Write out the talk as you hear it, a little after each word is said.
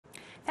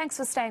Thanks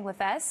for staying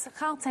with us.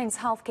 Gauteng's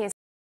healthcare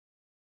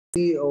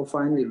CEO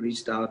finally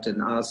reached out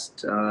and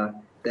asked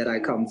that I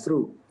come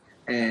through,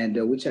 and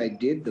which I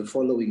did the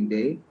following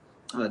day.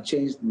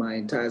 Changed my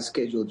entire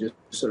schedule just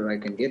so that I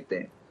can get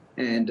there.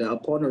 And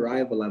upon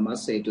arrival, I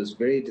must say it was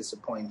very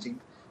disappointing.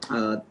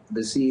 The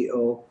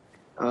CEO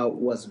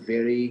was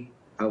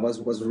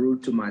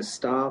rude to my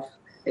staff.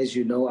 As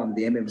you know, I'm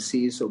the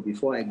MMC, so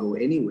before I go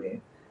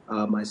anywhere,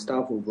 my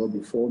staff will go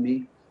before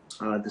me,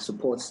 the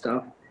support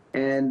staff.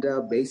 And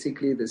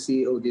basically, the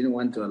CEO didn't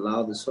want to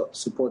allow the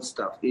support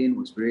staff in,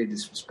 was very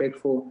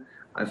disrespectful.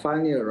 I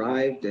finally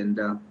arrived, and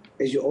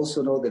as you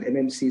also know, that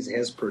MMCs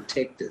has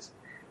protectors.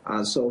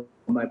 So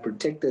my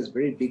protector is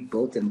very big,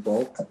 boat and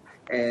bulk,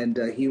 and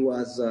he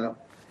was,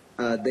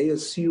 they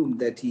assumed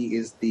that he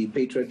is the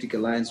Patriotic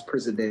Alliance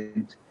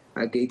president,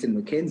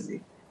 Gauteng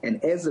McKenzie.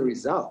 And as a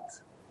result,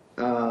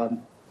 the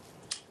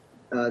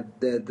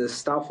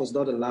staff was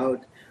not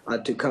allowed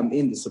to come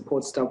in, the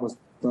support staff was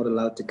not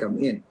allowed to come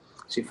in.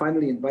 She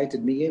finally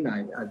invited me in.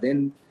 I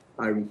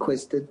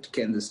requested,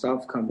 can the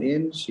staff come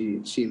in?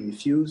 She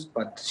refused,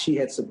 but she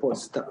had support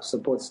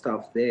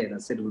staff there, and I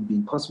said it would be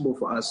impossible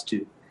for us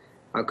to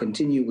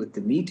continue with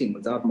the meeting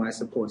without my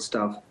support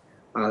staff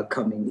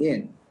coming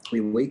in. We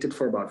waited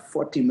for about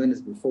 40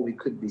 minutes before we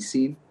could be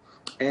seen,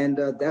 and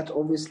that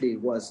obviously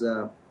was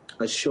a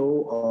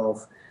show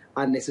of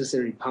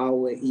unnecessary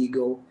power,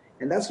 ego,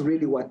 and that's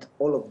really what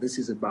all of this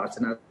is about.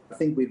 And I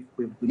think we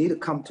need to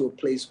come to a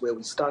place where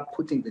we start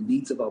putting the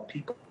needs of our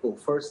people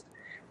first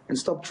and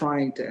stop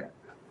trying to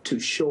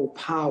show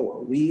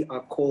power. We are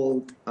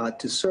called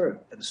to serve.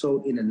 And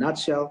so in a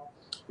nutshell,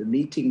 the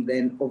meeting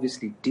then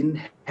obviously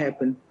didn't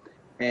happen.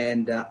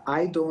 And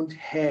I don't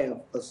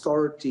have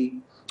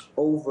authority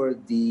over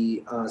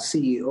the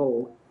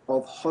CEO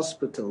of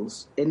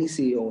hospitals, any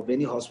CEO of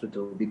any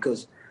hospital,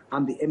 because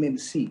I'm the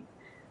MMC.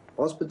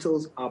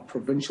 Hospitals are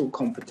provincial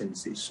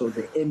competencies, so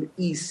the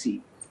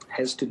MEC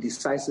has to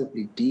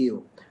decisively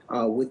deal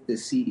with the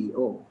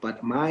CEO.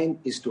 But mine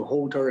is to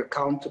hold her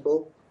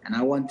accountable, and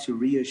I want to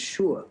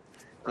reassure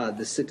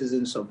the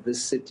citizens of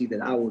this city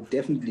that I will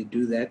definitely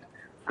do that.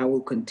 I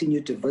will continue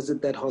to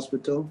visit that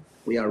hospital.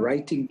 We are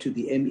writing to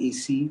the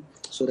MEC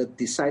so that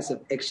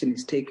decisive action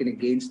is taken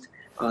against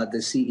the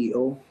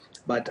CEO,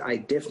 but I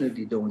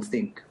definitely don't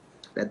think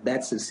that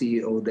that's the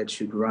CEO that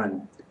should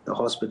run the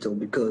hospital,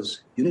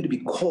 because you need to be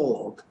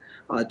called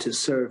to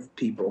serve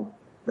people,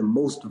 the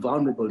most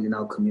vulnerable in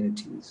our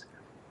communities.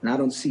 And I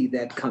don't see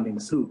that coming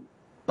through.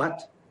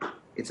 But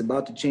it's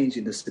about to change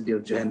in the city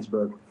of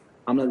Johannesburg.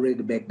 I'm not ready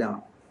to back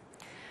down.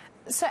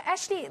 So,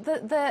 Ashley,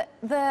 the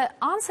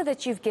answer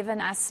that you've given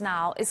us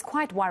now is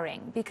quite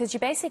worrying, because you're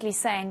basically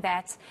saying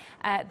that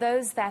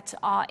those that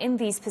are in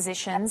these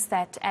positions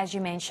that, as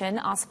you mentioned,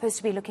 are supposed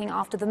to be looking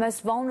after the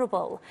most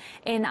vulnerable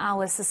in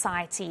our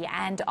society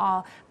and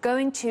are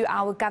going to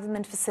our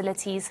government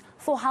facilities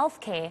for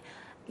healthcare,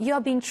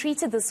 you're being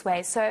treated this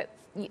way. So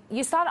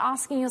you start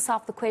asking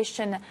yourself the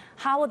question,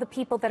 how are the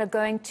people that are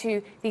going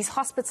to these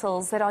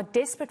hospitals that are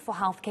desperate for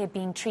healthcare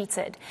being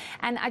treated?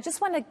 And I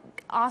just want to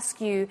ask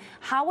you,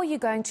 how are you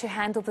going to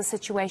handle the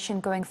situation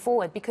going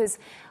forward? Because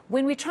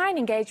when we try and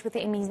engage with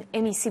the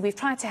MEC, we've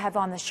tried to have her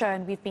on the show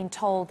and we've been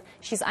told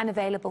she's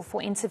unavailable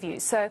for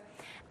interviews. So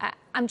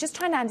I'm just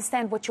trying to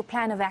understand what your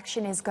plan of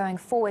action is going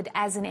forward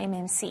as an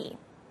MMC.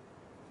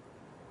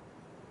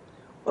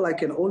 Well, I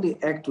can only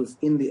act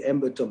within the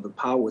ambit of the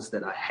powers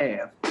that I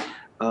have.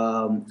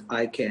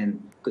 I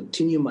can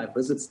continue my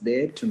visits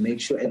there to make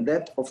sure, and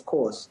that, of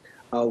course,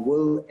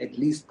 will at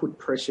least put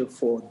pressure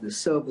for the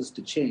service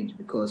to change,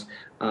 because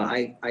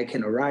I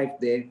can arrive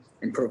there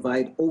and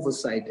provide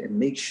oversight and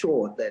make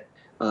sure that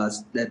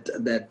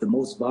that the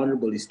most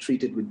vulnerable is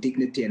treated with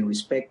dignity and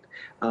respect.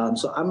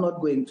 So I'm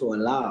not going to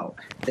allow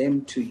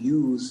them to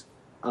use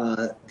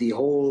the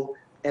whole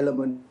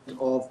element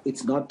of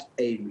it's not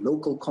a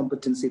local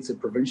competency, it's a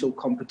provincial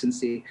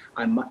competency.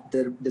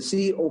 The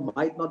CEO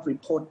might not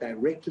report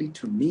directly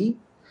to me.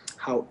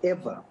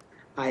 However,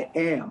 I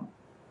am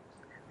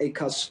a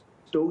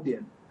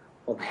custodian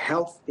of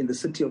health in the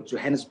city of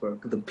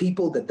Johannesburg. The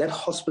people that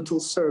hospital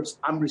serves,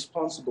 I'm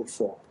responsible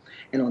for.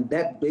 And on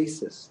that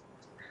basis,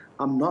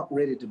 I'm not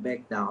ready to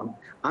back down.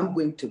 I'm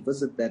going to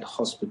visit that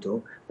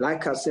hospital.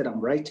 Like I said, I'm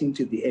writing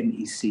to the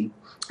MEC,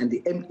 and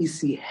the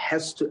MEC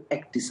has to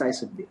act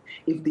decisively.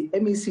 If the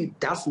MEC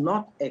does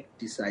not act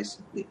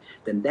decisively,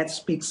 then that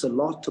speaks a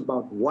lot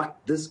about what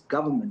this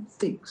government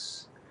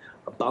thinks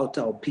about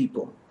our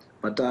people.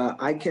 But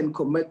I can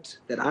commit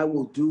that I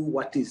will do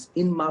what is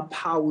in my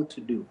power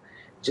to do,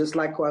 just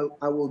like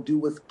I will do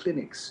with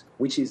clinics,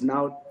 which is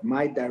now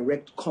my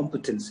direct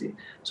competency.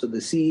 So the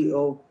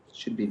CEO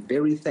should be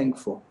very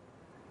thankful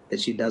that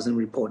she doesn't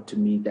report to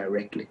me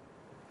directly.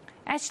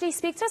 Ashley,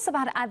 speak to us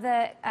about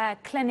other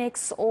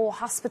clinics or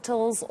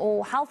hospitals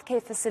or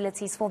healthcare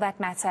facilities, for that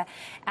matter,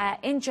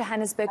 in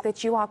Johannesburg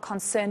that you are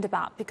concerned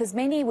about. Because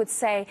many would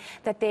say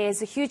that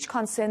there's a huge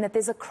concern that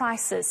there's a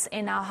crisis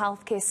in our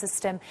healthcare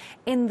system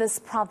in this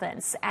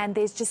province, and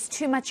there's just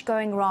too much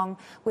going wrong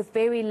with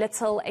very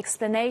little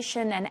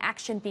explanation and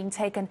action being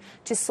taken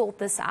to sort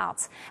this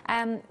out.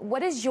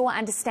 What is your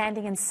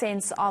understanding and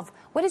sense of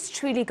what is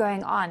truly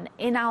going on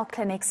in our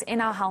clinics, in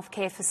our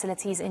healthcare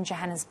facilities in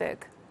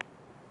Johannesburg?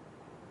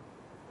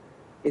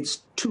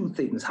 It's two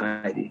things,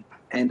 Heidi,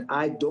 and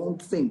I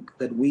don't think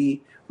that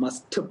we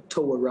must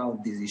tiptoe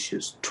around these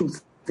issues. Two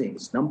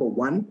things. Number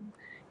one,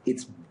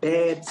 it's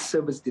bad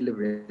service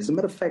delivery. As a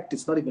matter of fact,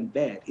 it's not even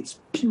bad.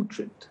 It's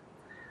putrid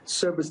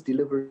service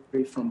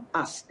delivery from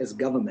us as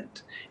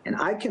government. And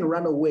I can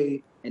run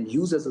away and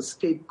use as a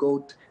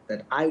scapegoat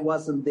that I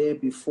wasn't there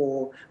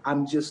before,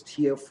 I'm just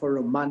here for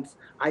a month.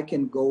 I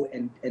can go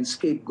and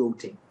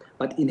scapegoating.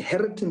 But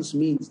inheritance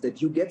means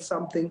that you get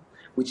something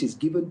which is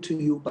given to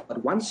you,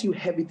 but once you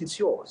have it, it's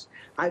yours.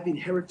 I've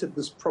inherited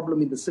this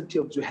problem in the city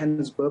of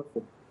Johannesburg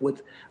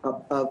with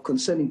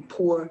concerning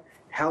poor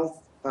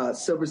health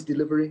service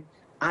delivery.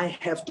 I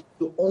have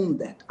to own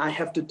that. I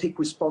have to take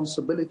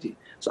responsibility.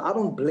 So I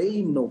don't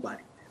blame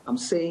nobody. I'm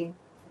saying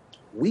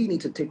we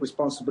need to take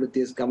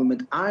responsibility as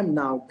government. I'm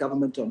now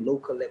government on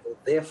local level.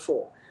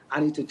 Therefore,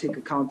 I need to take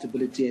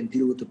accountability and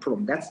deal with the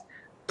problem. That's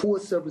poor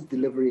service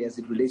delivery as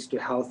it relates to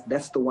health.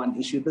 That's the one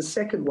issue. The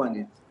second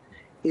one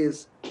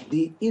is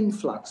the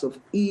influx of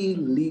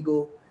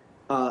illegal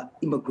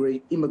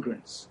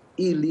immigrants,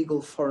 illegal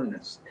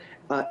foreigners.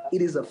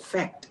 It is a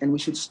fact, and we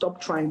should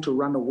stop trying to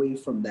run away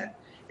from that.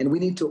 And we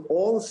need to,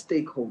 all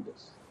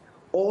stakeholders,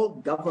 all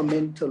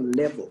governmental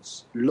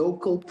levels,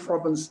 local,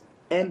 province,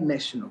 and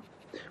national,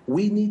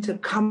 we need to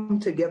come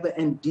together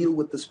and deal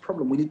with this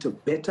problem. We need to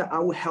better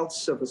our health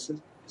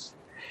services,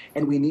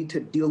 and we need to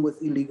deal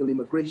with illegal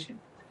immigration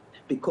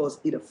because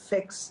it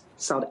affects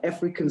South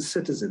African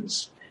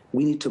citizens.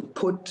 We need to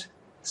put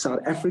South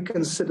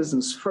African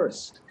citizens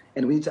first,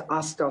 and we need to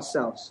ask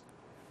ourselves,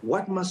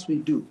 what must we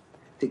do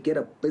to get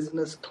a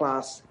business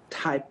class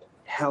type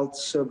health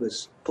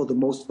service for the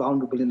most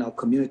vulnerable in our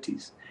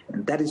communities?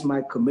 And that is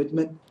my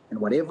commitment, and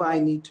whatever I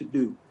need to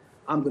do,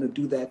 I'm going to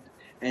do that.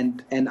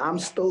 And I'm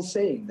still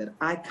saying that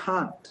I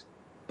can't,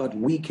 but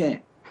we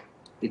can.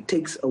 It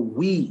takes a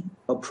we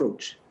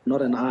approach,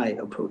 not an I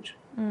approach.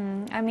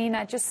 I mean,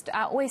 I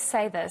always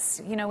say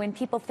this, you know, when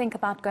people think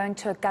about going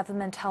to a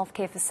government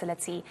healthcare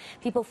facility,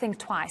 people think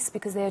twice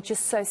because they're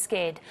just so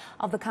scared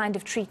of the kind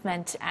of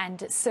treatment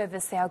and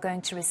service they are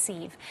going to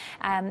receive.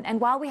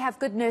 And while we have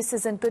good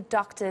nurses and good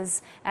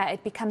doctors,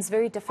 it becomes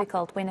very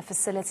difficult when a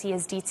facility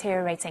is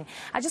deteriorating.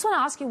 I just want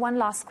to ask you one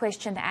last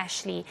question,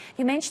 Ashley.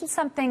 You mentioned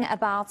something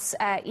about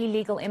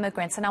illegal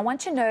immigrants, and I want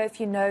to know if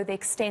you know the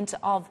extent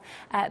of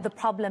the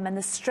problem and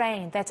the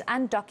strain that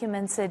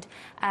undocumented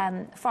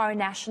foreign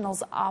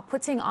nationals are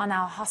putting on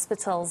our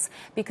hospitals,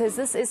 because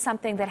this is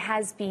something that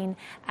has been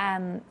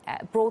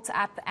brought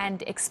up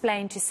and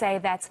explained to say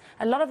that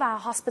a lot of our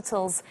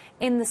hospitals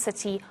in the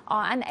city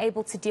are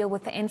unable to deal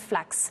with the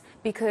influx,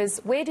 because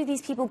where do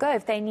these people go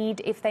if they need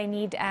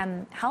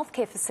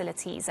healthcare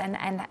facilities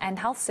and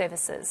health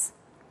services?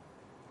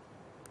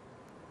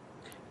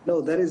 No,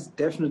 that is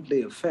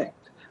definitely a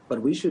fact,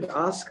 but we should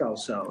ask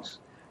ourselves,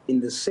 in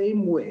the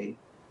same way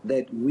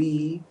that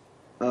we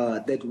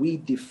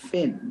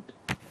defend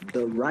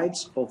the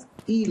rights of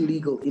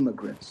illegal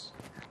immigrants.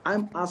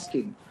 I'm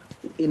asking,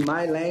 in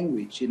my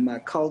language, in my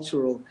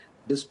cultural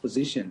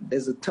disposition,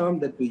 there's a term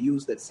that we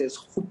use that says,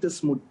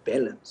 "Goedes moet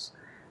balance."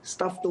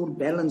 Stuff don't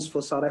balance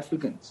for South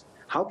Africans.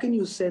 How can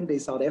you send a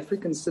South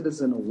African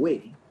citizen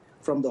away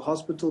from the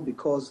hospital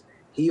because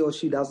he or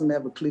she doesn't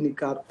have a clinic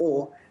card,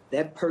 or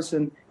that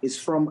person is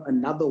from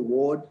another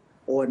ward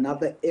or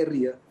another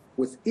area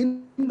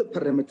within the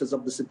perimeters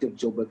of the city of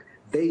Joburg?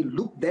 They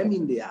look them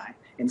in the eye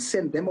and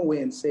send them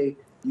away and say,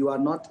 you are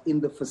not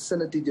in the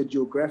vicinity, the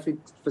geographic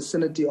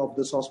vicinity of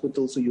this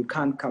hospital, so you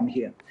can't come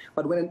here.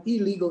 But when an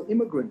illegal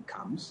immigrant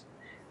comes,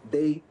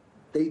 they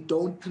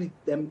don't treat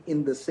them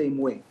in the same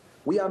way.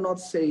 We are not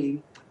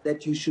saying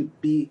that you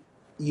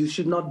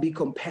should not be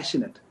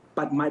compassionate.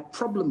 But my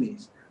problem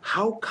is,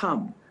 how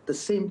come the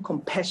same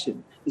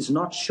compassion is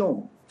not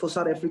shown for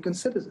South African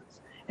citizens?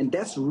 And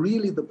that's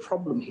really the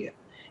problem here.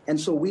 And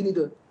so we need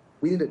to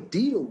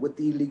deal with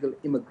the illegal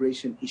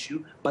immigration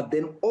issue, but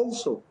then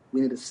also we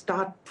need to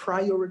start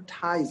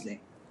prioritizing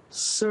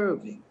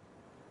serving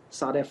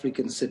South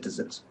African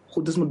citizens.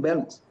 Goedes moet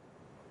balance.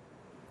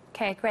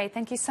 Okay, great.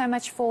 Thank you so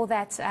much for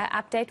that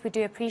update. We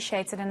do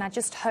appreciate it, and I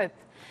just hope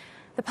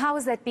the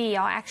powers that be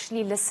are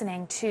actually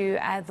listening to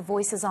the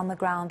voices on the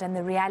ground and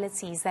the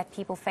realities that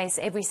people face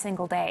every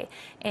single day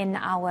in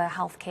our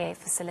healthcare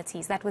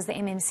facilities. That was the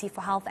MMC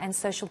for Health and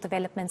Social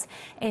Development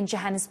in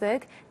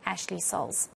Johannesburg, Ashley Sauls.